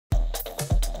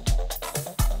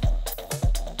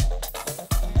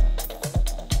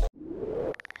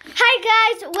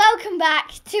guys, welcome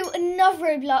back to another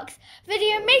Roblox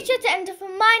video. Make sure to enter for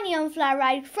my Neon Fly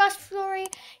Ride Frost Flurry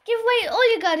giveaway.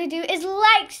 All you gotta do is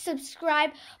like,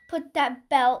 subscribe, put that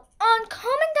bell on,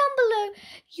 comment down below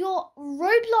your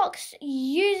Roblox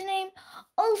username.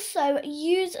 Also,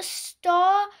 use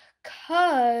star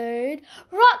code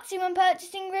ROXI when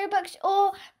purchasing Robux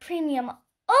or Premium.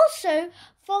 Also,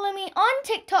 follow me on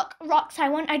TikTok,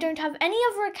 roxhi1. I don't have any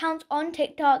other accounts on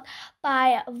TikTok,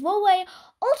 by the way.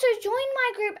 Also, join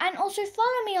my group and also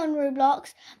follow me on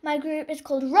Roblox. My group is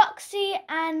called Roxy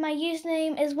and my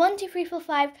username is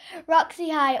 12345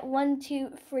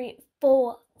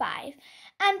 roxhi12345.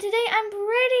 And today I'm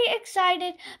pretty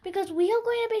excited because we are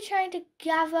going to be trying to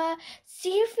gather,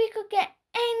 see if we could get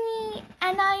any,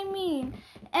 and I mean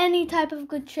any type of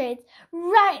good trades.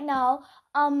 Right now,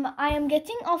 I am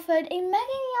getting offered a Mega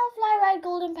Neon Fly Ride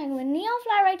Golden Penguin, Neon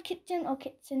Fly Ride Kitten or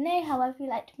Kitsune, however you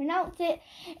like to pronounce it,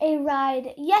 a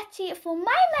Ride Yeti for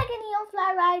my Mega Neon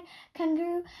Fly Ride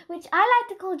Kangaroo, which I like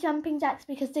to call Jumping Jacks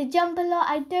because they jump a lot.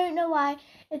 I don't know why,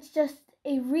 it's just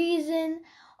a reason,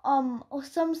 or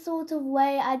some sort of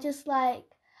way I just like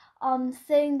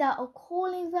saying that or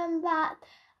calling them that.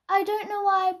 I don't know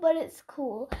why, but it's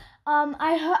cool. I'm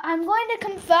going to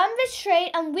confirm this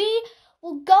trade and we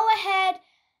will go ahead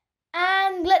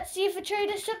and let's see if the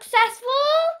trade is successful.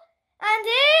 And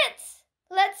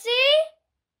let's see.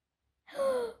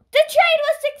 The trade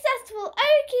was successful.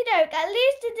 Okie doke. At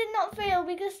least it did not fail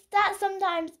because that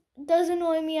sometimes does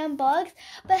annoy me and bugs.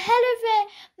 But hello there,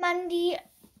 Mandy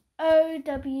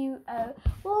OWO.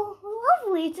 Well,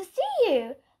 lovely to see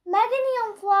you. Mega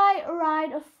Neon Fly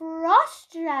Ride a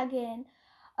Frost Dragon.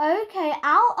 Okay,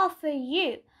 I'll offer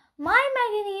you my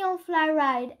Mega Neon Fly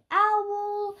Ride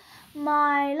Owl,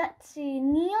 my, let's see,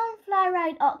 Neon Fly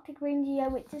Ride Arctic Reindeer,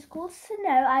 which is called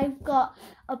Snow. I've got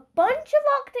a bunch of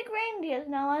Arctic Reindeers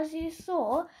now, as you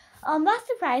saw. That's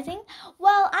surprising.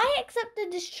 Well, I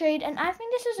accepted this trade, and I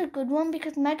think this is a good one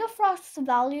because Mega Frost's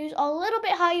values are a little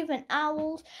bit higher than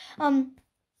Owl's,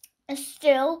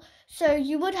 still. So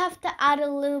you would have to add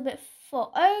a little bit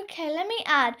for. Okay, let me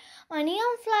add my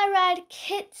Neon Fly Ride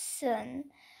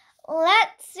Kitten.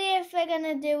 Let's see if we're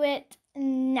gonna do it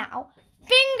now.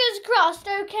 Fingers crossed.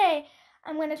 Okay,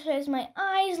 I'm gonna close my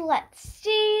eyes. Let's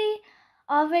see.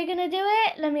 Are they gonna do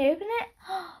it? Let me open it.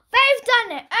 They've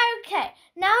done it. Okay,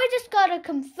 now we just gotta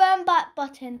confirm that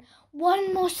button.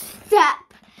 One more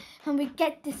step and we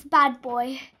get this bad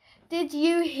boy. Did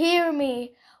you hear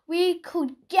me? We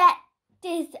could get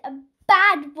this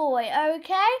bad boy,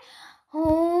 okay?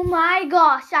 Oh my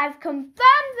gosh, I've confirmed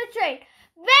the trade.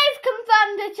 They've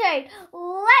confirmed the trade.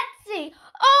 Let's see.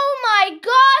 Oh my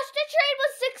gosh, the trade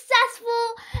was successful.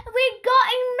 We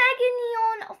got a Mega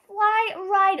Neon Fly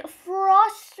Ride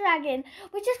Frost Dragon,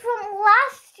 which is from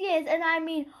last year's, and I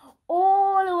mean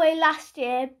all the way last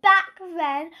year, back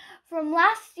then, from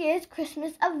last year's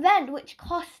Christmas event, which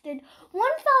costed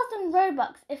 1,000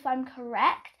 Robux, if I'm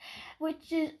correct,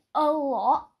 which is a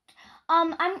lot.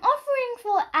 I'm offering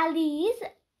for Ali's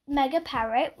Mega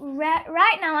Parrot.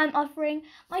 Right now I'm offering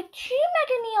my 2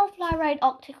 Mega Neon Fly Ride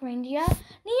Arctic Reindeer,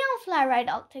 Neon Fly Ride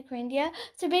Arctic Reindeer,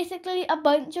 so basically a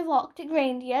bunch of Arctic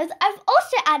Reindeers. I've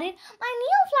also added my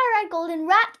Neon Fly Ride Golden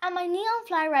Rat and my Neon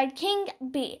Fly Ride King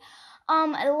Bee.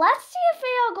 Let's see if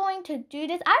we are going to do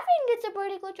this. I think it's a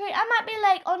pretty good trade. I might be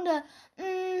like on the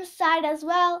side as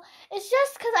well. It's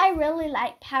just because I really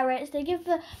like parrots. They give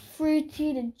the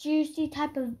fruity, the juicy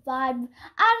type of vibe.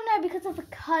 I don't know, because of the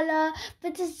color,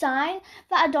 the design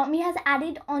that Adopt Me has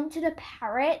added onto the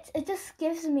parrot. It just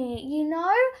gives me, you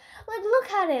know? Like, look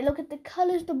at it. Look at the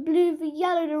colors, the blue, the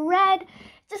yellow, the red.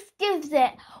 It just gives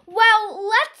it. Well,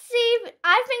 let's see.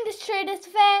 I think this trade is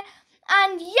fair.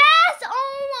 And yes,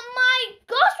 oh my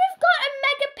gosh, we've got a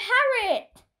Mega Parrot.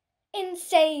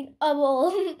 Insane.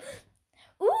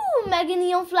 Ooh, Mega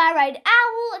Neon Fly Ride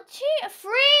Owl, 2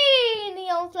 free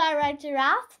Neon Fly Ride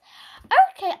Giraffe.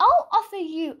 Okay, I'll offer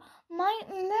you my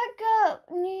Mega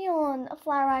Neon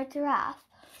Fly Ride Giraffe.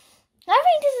 I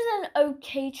think this is an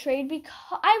okay trade because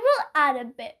I will add a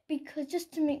bit because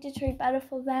just to make the trade better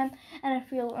for them and I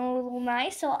feel a little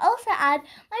nice. So I'll also add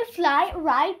my Fly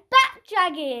Ride Bat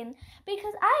Dragon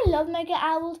because I love Mega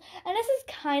Owls and this is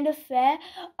kind of fair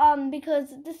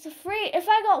because this is free. If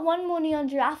I got one more Neon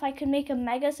Giraffe, I could make a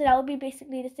Mega, so that would be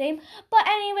basically the same. But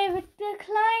anyway, we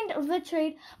declined the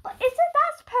trade, but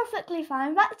that's perfectly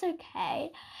fine. That's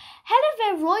okay. Hello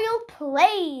there, Royal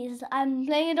Plays. I'm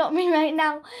playing it on me right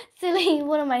now. Silly,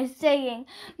 what am I saying?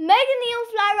 Mega Neon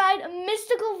Fly Ride,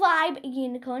 Mystical Vibe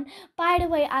Unicorn. By the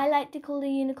way, I like to call the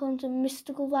unicorns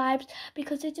mystical vibes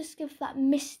because they just give that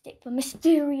mystic, the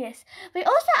mysterious. They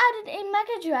also added a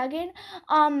Mega Dragon.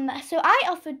 So I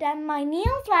offered them my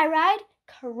Neon Fly Ride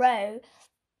Crow.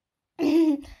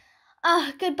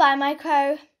 Goodbye, my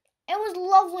crow. It was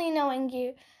lovely knowing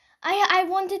you. I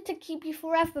wanted to keep you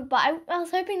forever, but I was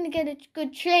hoping to get a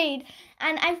good trade,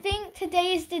 and I think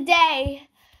today is the day.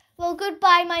 Well,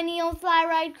 goodbye, my Neon Fly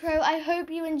Ride Crow. I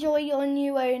hope you enjoy your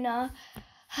new owner.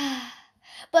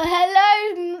 But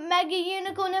hello, Mega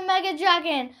Unicorn and Mega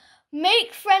Dragon.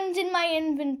 Make friends in my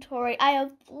inventory. I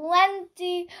have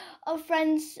plenty of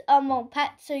friends,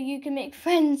 pets, so you can make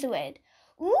friends with.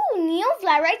 Ooh, Neon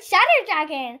Fly Ride Shadow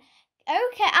Dragon.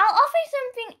 Okay, I'll offer you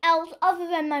something else other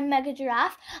than my Mega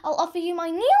Giraffe. I'll offer you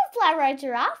my Neon Fly Ride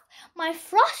Giraffe, my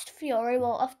Frost Fury,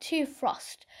 well, of 2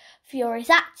 Frost Furies,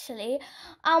 actually.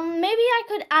 Maybe I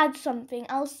could add something.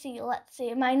 I'll see, let's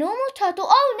see. My normal turtle.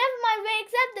 Oh, never mind, they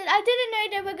accepted. I didn't know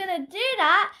they were going to do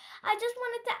that. I just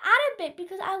wanted to add a bit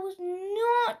because I was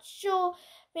not sure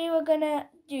they were going to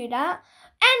do that.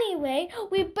 Anyway,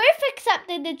 we both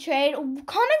accepted the trade. Comment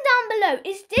down below,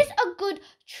 is this a good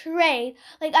trade?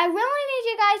 Like, I really need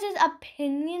you guys'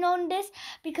 opinion on this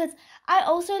because I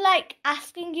also like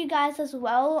asking you guys as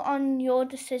well on your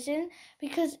decision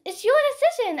because it's your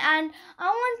decision and I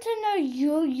want to know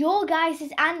your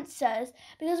guys' answers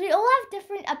because we all have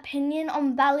different opinion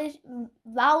on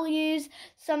values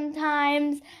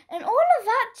sometimes and all of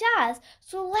that jazz.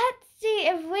 So let's see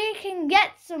if we can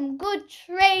get some good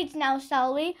trades now,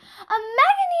 shall we? A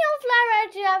Mega Neon Fly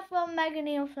Ride Giraffe from Mega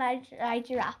Neon Fly Ride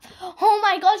Giraffe. Oh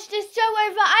my gosh, this show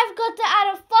over. I've got to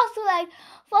add a fossil egg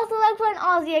for an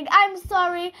Aussie egg. I'm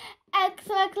sorry,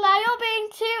 X-Ecla, you're being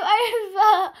too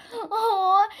over.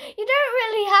 Oh, you don't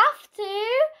really have to,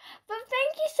 but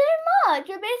thank you so much.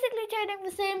 You're basically trading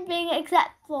the same thing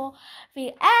except for the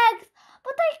eggs.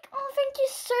 But like, oh, thank you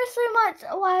so much,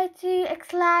 YT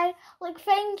Like,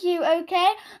 thank you,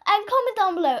 okay? And comment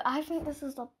down below. I think this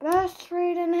is the best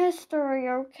trade in history,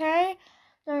 okay?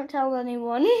 Don't tell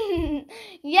anyone.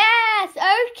 Yes,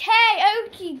 okay,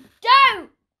 okie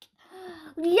doke.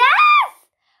 Yes!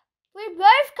 We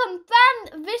both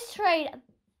confirmed this trade.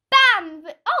 Bam!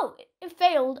 Oh, it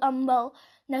failed. Well,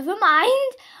 never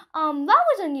mind. That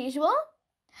was unusual.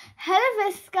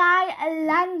 Hello, Sky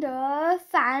Lander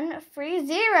Fan 30.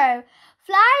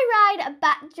 Fly Ride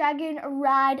Bat Dragon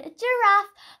Ride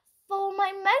Giraffe for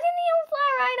my Mega Neon Fly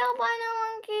Ride Albino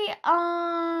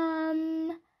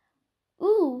Monkey.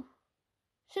 Ooh.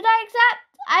 Should I accept?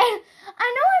 I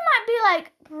know it might be like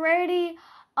pretty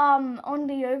on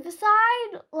the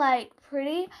overside, like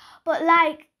pretty, but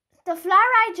like the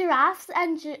Fly Ride Giraffes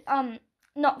and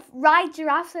not ride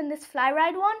giraffes and this fly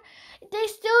ride one, they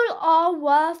still are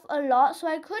worth a lot, so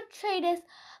I could trade this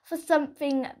for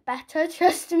something better,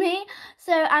 trust me.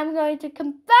 So I'm going to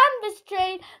confirm this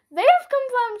trade. They have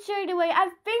confirmed straight away. I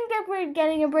think they're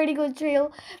getting a pretty good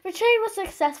deal. The trade was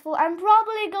successful. I'm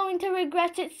probably going to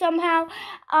regret it somehow,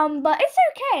 but it's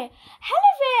okay.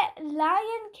 Hello there,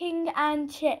 Lion King and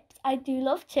Chips. I do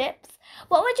love chips.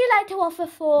 What would you like to offer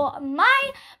for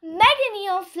my Mega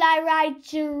Neon Fly Ride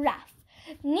Giraffe?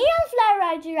 Neon Fly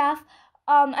Ride Giraffe,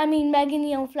 Mega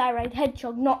Neon Fly Ride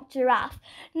Hedgehog, not Giraffe.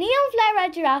 Neon Fly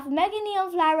Ride Giraffe, Mega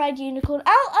Neon Fly Ride Unicorn.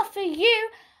 I'll offer you,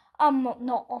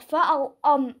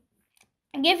 I'll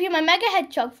give you my Mega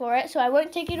Hedgehog for it, so I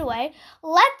won't take it away.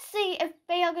 Let's see if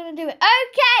they are going to do it.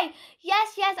 Okay,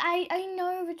 yes, I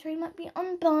know the trade might be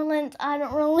unbalanced. I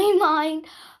don't really mind,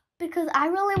 because I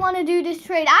really want to do this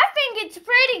trade. I think it's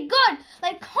pretty good.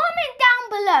 Like, comment down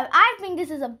below. I think this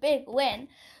is a big win.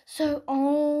 So,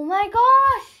 oh my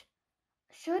gosh.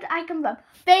 Should I confirm?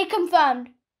 They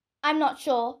confirmed. I'm not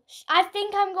sure. I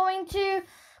think I'm going to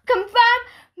confirm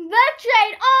the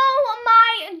trade. Oh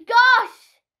my gosh.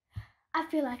 I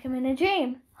feel like I'm in a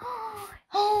dream.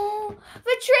 Oh,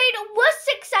 the trade was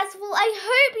successful. I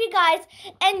hope you guys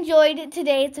enjoyed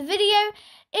today's video.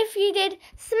 If you did,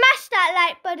 smash that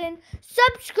like button,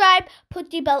 subscribe,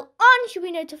 put the bell on to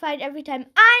be notified every time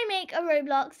I make a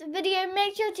Roblox video.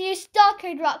 Make sure to use star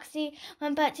code ROXI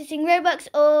when purchasing Robux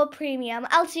or Premium.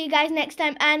 I'll see you guys next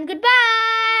time and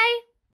goodbye!